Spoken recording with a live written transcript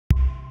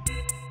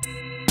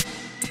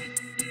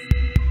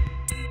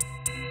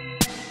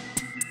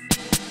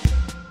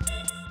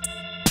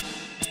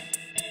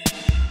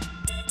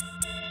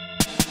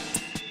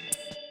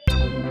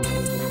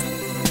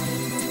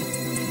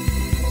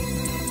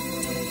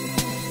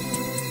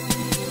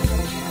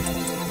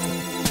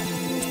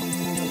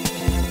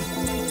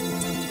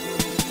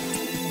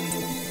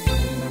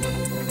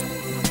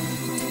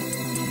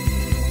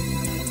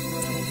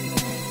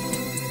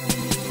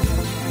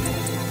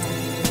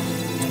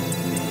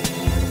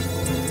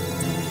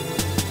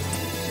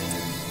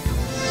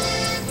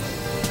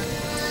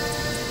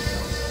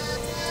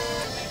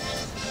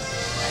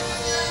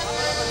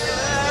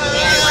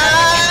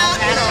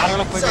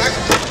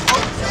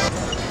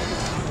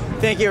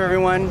Thank you,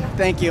 everyone.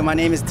 Thank you. My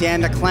name is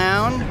Dan the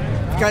Clown.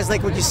 If you guys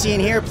like what you see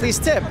in here, please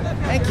tip.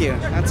 Thank you.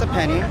 That's a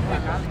penny.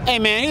 Hey,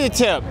 man, here's a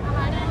tip.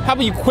 How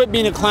about you quit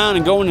being a clown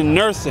and go into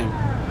nursing?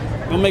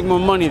 You'll make more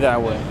money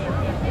that way.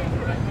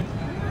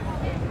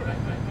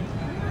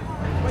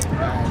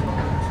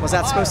 What's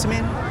that supposed to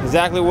mean?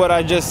 Exactly what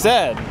I just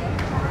said.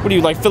 What are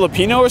you, like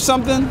Filipino or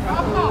something?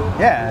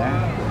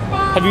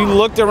 Yeah. Have you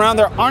looked around?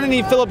 There aren't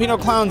any Filipino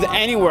clowns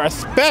anywhere,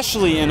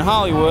 especially in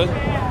Hollywood.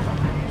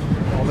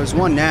 Well, there's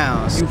one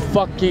now. You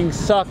fucking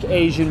suck,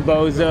 Asian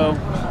bozo.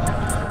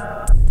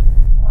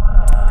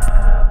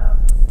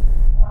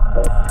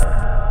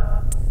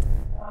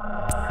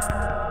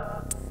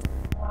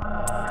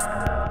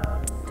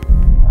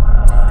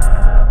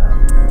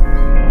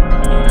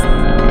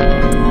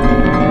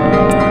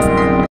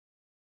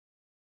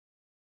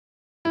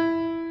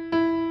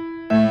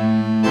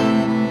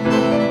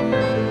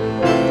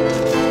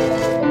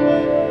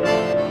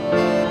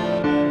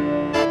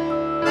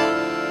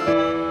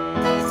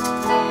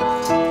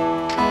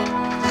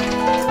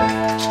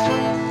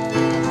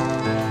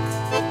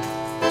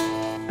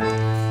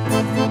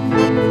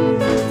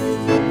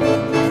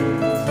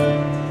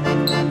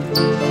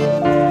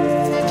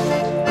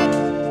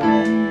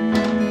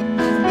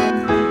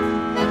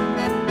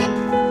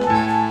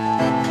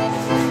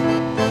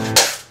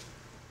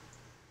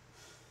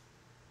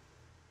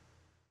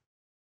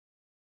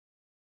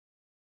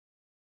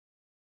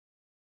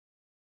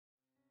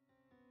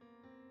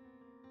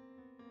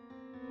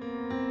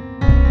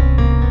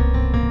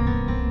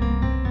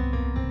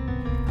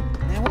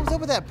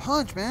 With that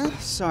punch, man.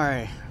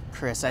 Sorry,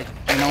 Chris.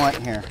 You know what?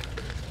 Here.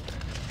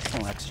 A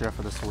little extra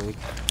for this week.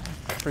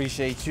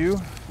 Appreciate you.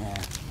 Yeah.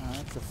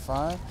 That's a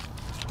 5.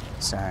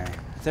 Sorry.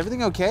 Is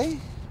everything okay?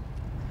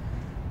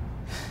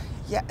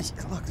 Yeah,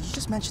 look, you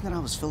just mentioned that I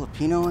was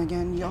Filipino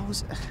again. You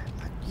always...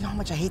 You know how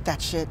much I hate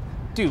that shit?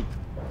 Dude,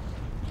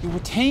 you were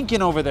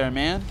tanking over there,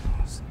 man.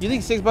 You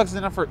think $6 is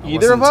enough for I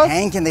either of us?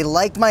 tanking. They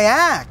liked my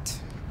act.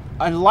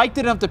 I liked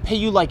it enough to pay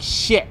you like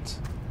shit.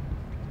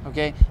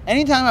 Okay?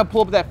 Anytime I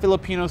pull up that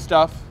Filipino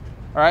stuff,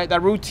 all right,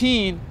 that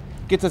routine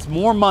gets us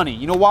more money.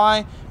 You know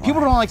why?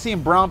 People don't like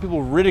seeing brown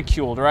people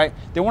ridiculed, right?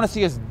 They want to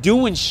see us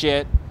doing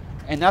shit,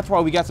 and that's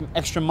why we got some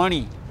extra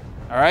money,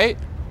 all right?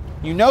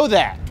 You know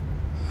that.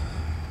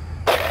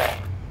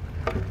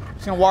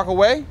 Just gonna walk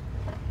away?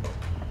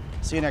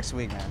 See you next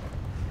week, man.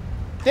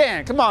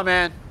 Dan, come on,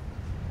 man.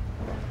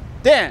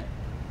 Dan.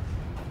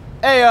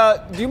 Hey,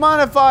 do you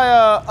mind if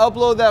I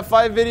upload that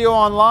fight video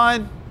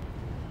online?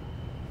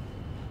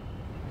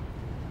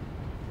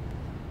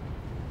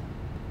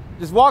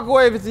 Just walk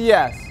away if it's a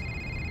yes.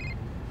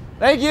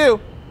 Thank you.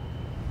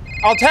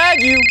 I'll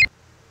tag you.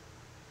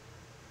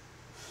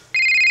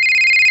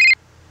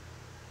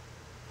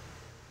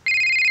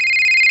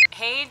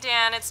 Hey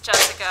Dan, it's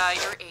Jessica,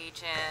 your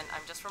agent.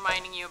 I'm just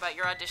reminding you about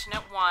your audition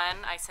at 1.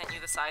 I sent you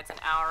the sides an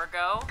hour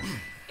ago.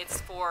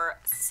 It's for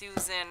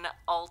Susan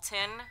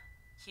Alton,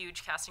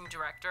 huge casting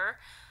director.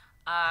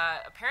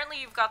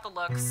 Apparently you've got the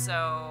look,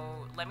 so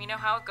let me know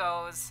how it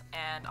goes,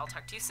 and I'll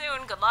talk to you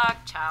soon. Good luck.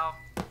 Ciao.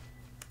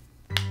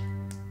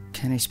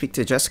 Can I speak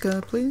to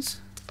Jessica,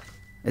 please?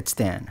 It's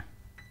Dan.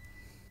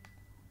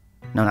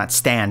 No, not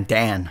Stan,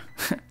 Dan.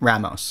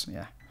 Ramos,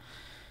 yeah.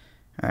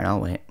 Alright, I'll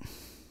wait.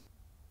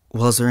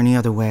 Well, is there any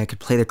other way I could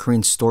play the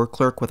Korean store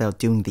clerk without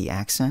doing the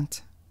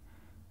accent?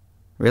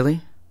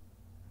 Really?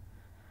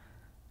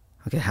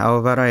 Okay, how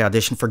about I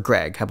audition for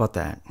Greg? How about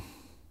that?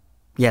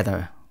 Yeah,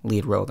 the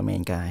lead role, the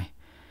main guy.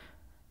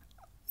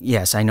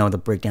 Yes, I know the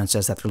breakdown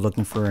says that they're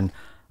looking for an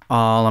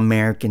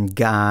all-American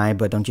guy,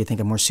 but don't you think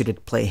I'm more suited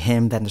to play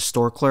him than the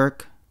store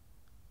clerk?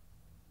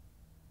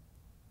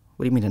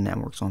 What do you mean the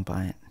networks won't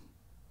buy it?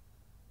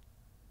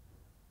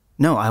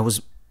 No, I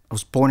was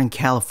born in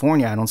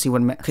California. I don't see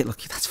what... Okay,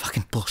 look, that's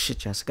fucking bullshit,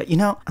 Jessica. You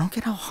know, I don't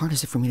get how hard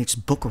is it for me to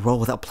just book a role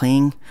without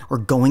playing or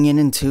going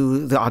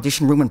into the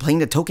audition room and playing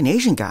the token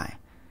Asian guy.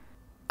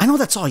 I know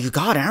that's all you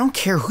got, and I don't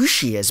care who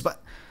she is,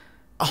 but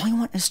all I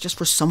want is just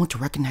for someone to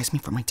recognize me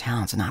for my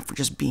talents and not for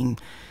just being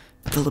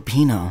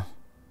Filipino.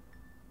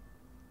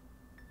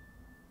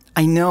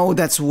 I know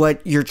that's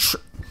what you're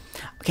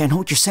okay, I know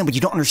what you're saying, but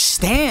you don't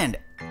understand.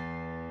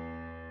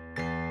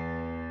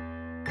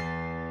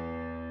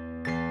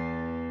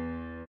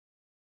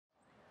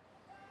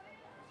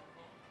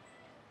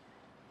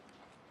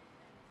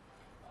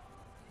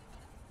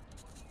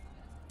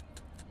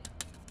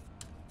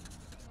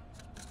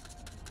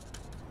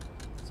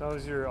 So how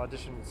was your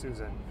audition with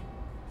Susan?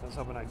 I was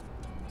hoping I'd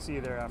see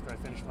you there after I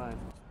finished mine.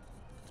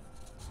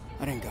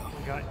 I didn't go. Oh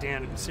God,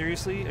 Dan,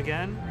 seriously?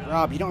 Again?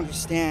 Rob, you don't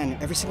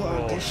understand. Every single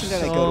audition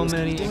that I go to is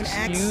many doing an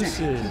accent.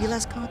 excuses. Maybe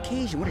less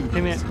Caucasian. What are you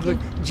Hey doing? man, look,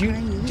 do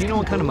you know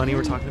what kind of money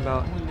we're talking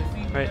about?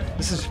 Right?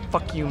 This is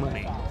fuck you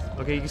money.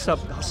 Okay, you can stop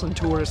hustling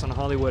tourists on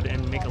Hollywood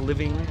and make a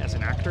living as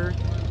an actor.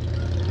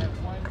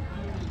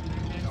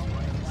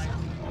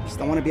 Just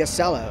don't want to be a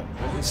sellout.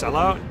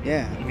 Sellout?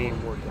 Yeah. You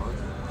mean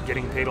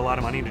getting paid a lot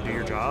of money to do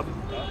your job?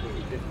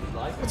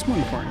 What's more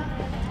important?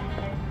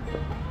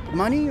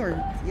 Money or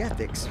the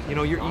ethics? You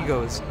know, your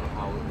ego's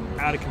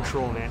out of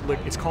control, man. Look,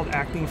 it's called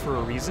acting for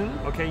a reason,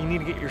 okay? You need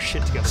to get your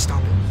shit together.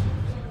 Stop it.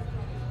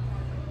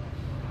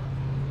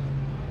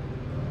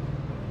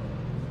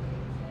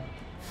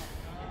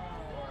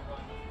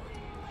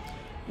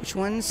 Which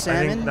one? I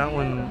Salmon? think that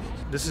one,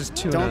 this is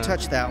tuna. Don't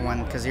touch that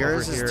one, because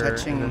yours over is here,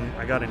 touching. And then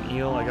I got an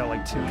eel, I got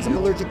like 2 eels. I'm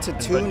allergic to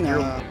But tuna.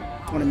 you're-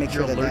 I want to make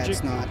sure you're that allergic?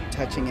 that's not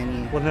touching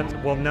any.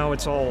 Well, now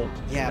it's all,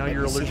 Yeah, now but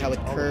you're you see allergic how to it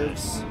all of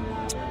curves?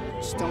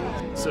 Just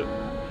don't. So,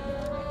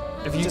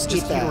 if you Just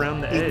just eat eat that.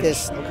 around the Eat edge,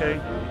 this. okay?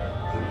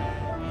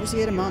 Where's the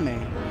edamame?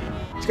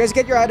 Did you guys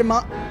get your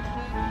edamame?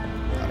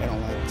 No, they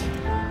don't like.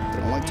 They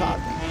don't like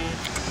talking.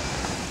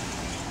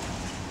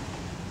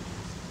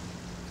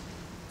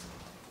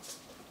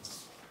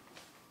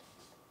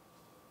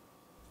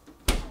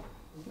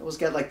 You always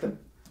get like the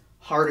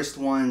hardest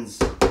ones.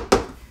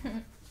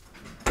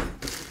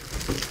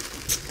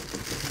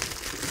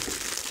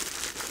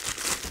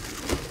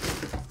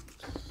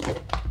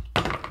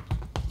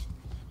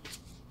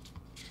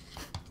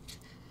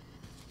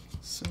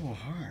 So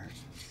hard.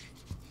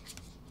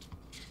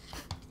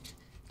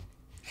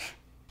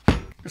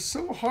 They're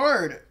so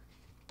hard.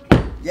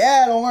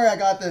 Yeah, don't worry, I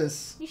got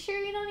this. You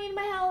sure you don't need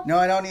my help? No,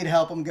 I don't need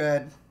help, I'm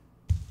good.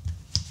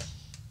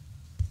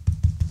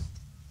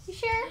 You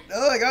sure?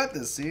 Oh, I got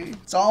this, see?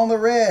 It's all on the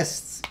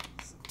wrists.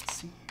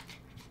 See?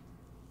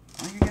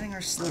 Oh, you're getting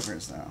our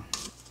slivers, though.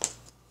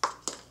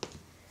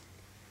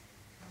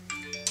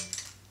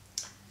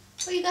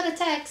 Oh, you got a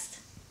text.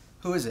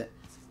 Who is it?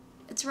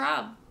 It's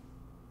Rob.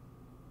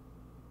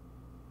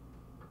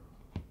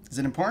 Is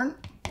it important?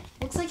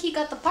 Looks like he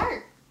got the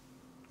part.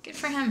 Good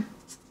for him.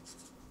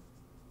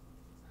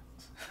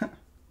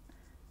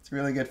 It's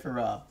really good for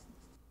Rob.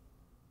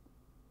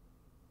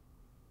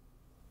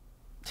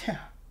 Yeah.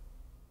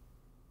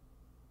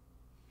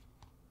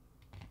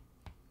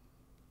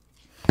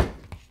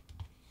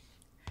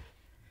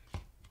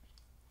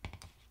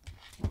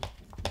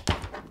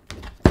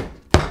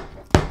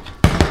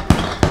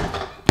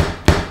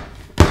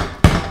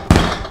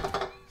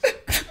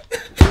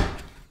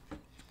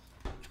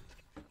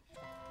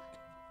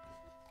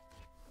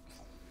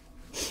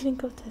 You didn't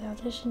go to the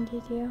audition,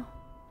 did you?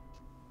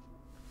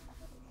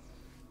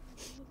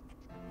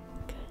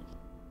 Good.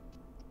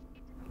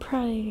 I'm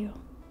proud of you.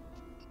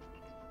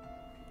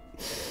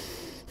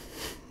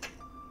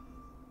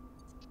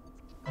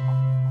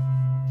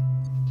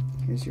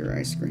 Here's your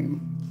ice cream.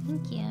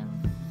 Thank you.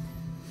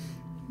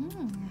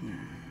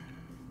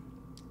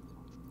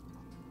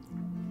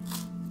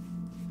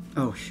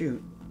 Oh,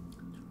 shoot.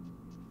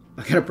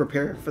 I gotta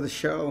prepare for the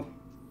show.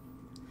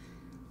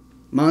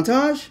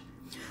 Montage?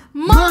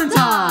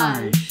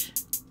 Montage!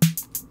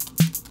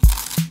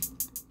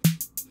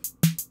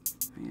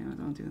 Yeah,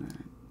 don't do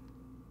that.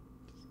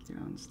 You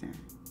don't understand.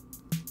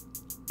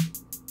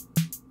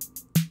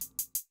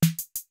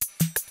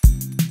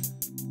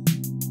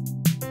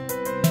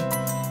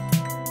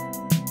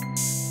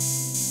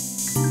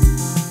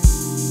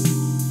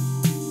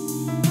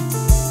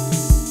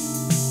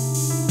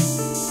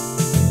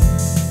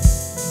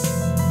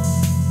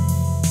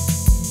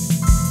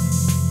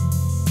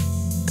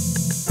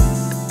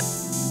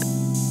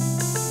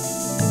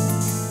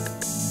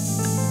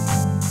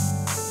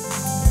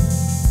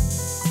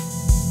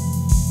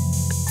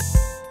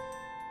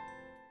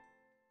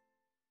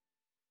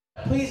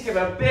 Please give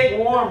a big,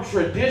 warm,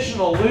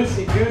 traditional,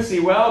 loosey-goosey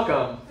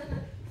welcome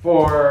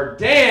for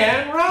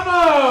Dan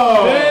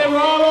Ramos! Dan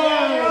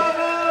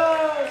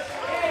Ramos!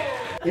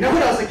 You know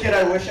when I was a kid,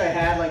 I wish I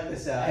had like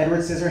this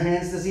Edward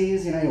Scissorhands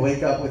disease. You know, you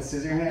wake up with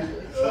scissor hands.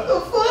 What the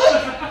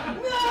fuck?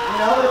 No! You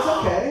know,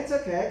 it's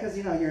okay, because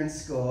you know you're in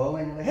school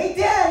and you're like, hey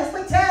Dad, it's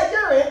my dad,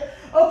 you're it.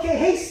 Okay,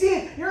 hey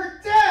Steve, you're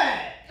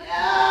dad.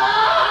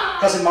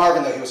 Cousin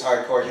Marvin, though, he was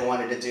hardcore. He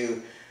wanted to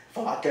do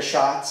vodka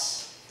shots.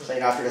 So, you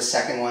know, after the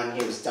second one,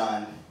 he was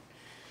done.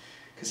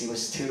 Because he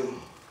was too...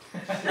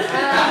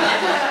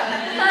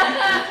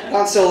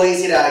 I'm so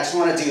lazy that I just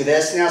want to do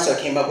this now, so I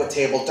came up with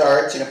table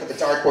darts, you know, put the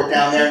dartboard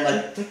down there, and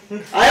like,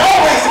 I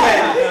always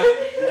win!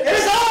 It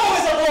is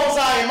always a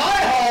bullseye in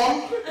my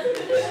home!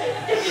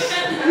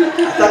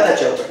 I thought that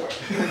joke would work.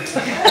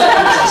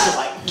 Just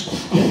like,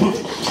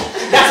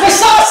 that's my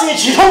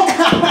sausage! You don't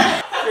got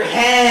your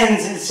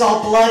hands, and it's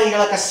all bloody, you're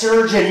like a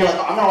surgeon, you're like,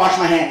 oh, I'm gonna wash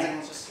my hands. And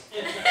it's just...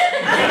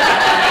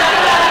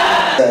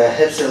 The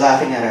hipster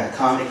laughing at a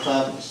comedy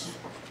club.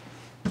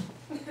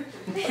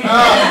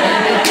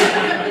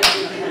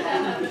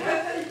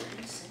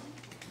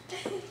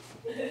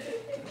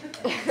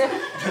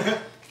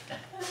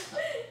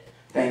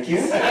 Thank you.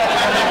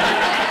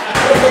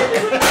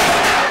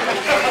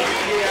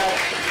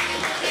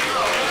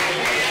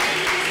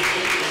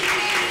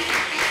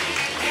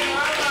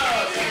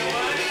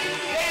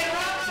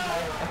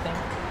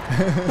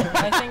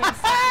 I think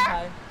it's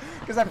high.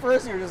 Because at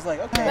first you were just like,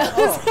 okay, That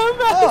was so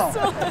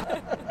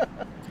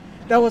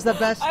that was the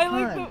best I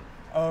like time.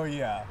 Oh,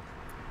 yeah.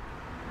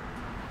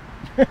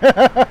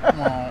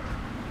 that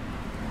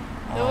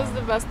was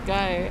the best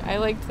guy. I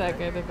liked that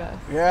guy the best.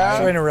 Yeah.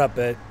 Sorry to interrupt,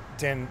 but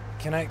Dan,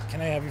 can I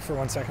have you for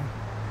 1 second?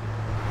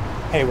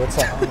 Hey, what's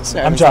up?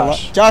 Sorry, I'm Mr.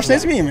 Josh. Josh,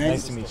 nice to meet you, man.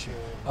 Nice to meet you.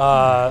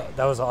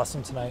 That was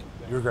awesome tonight.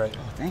 You were great.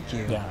 Thank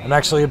you. Yeah, I'm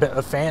actually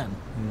a fan.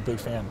 I'm a big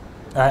fan.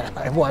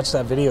 I watched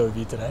that video of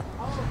you today.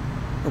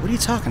 What are you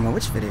talking about?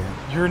 Which video?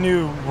 Your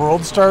new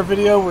World Star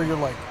video where you're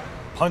like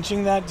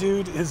punching that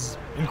dude is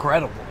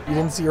incredible. You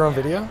didn't see your own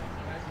video?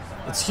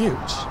 It's huge.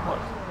 Look.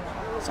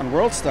 It's on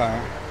World Star.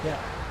 Yeah.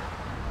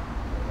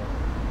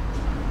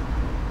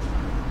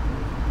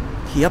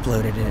 He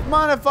uploaded it.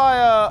 Mind if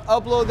I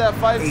upload that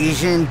fight?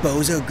 Asian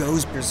bozo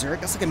goes berserk.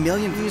 That's like 1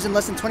 million views in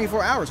less than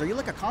 24 hours. Are you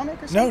like a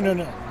comic or something?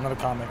 No. I'm not a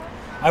comic.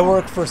 I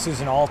work for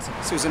Susan Alton.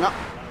 Susan,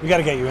 We got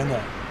to get you in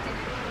there.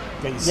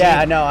 Get you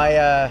yeah, seen.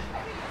 no,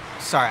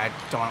 sorry, I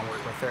don't want to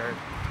work with her.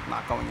 I'm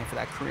not going in for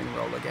that Korean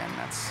role again.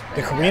 That's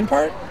The Korean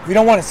part? We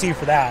don't want to see you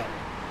for that.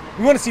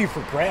 We want to see you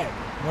for Greg.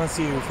 We want to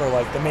see you for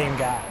like the main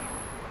guy.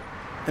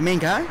 the main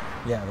guy.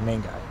 Yeah, the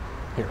main guy.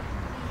 Here.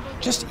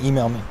 Just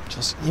email me.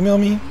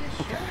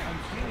 Okay.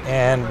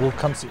 And we'll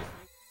come see you.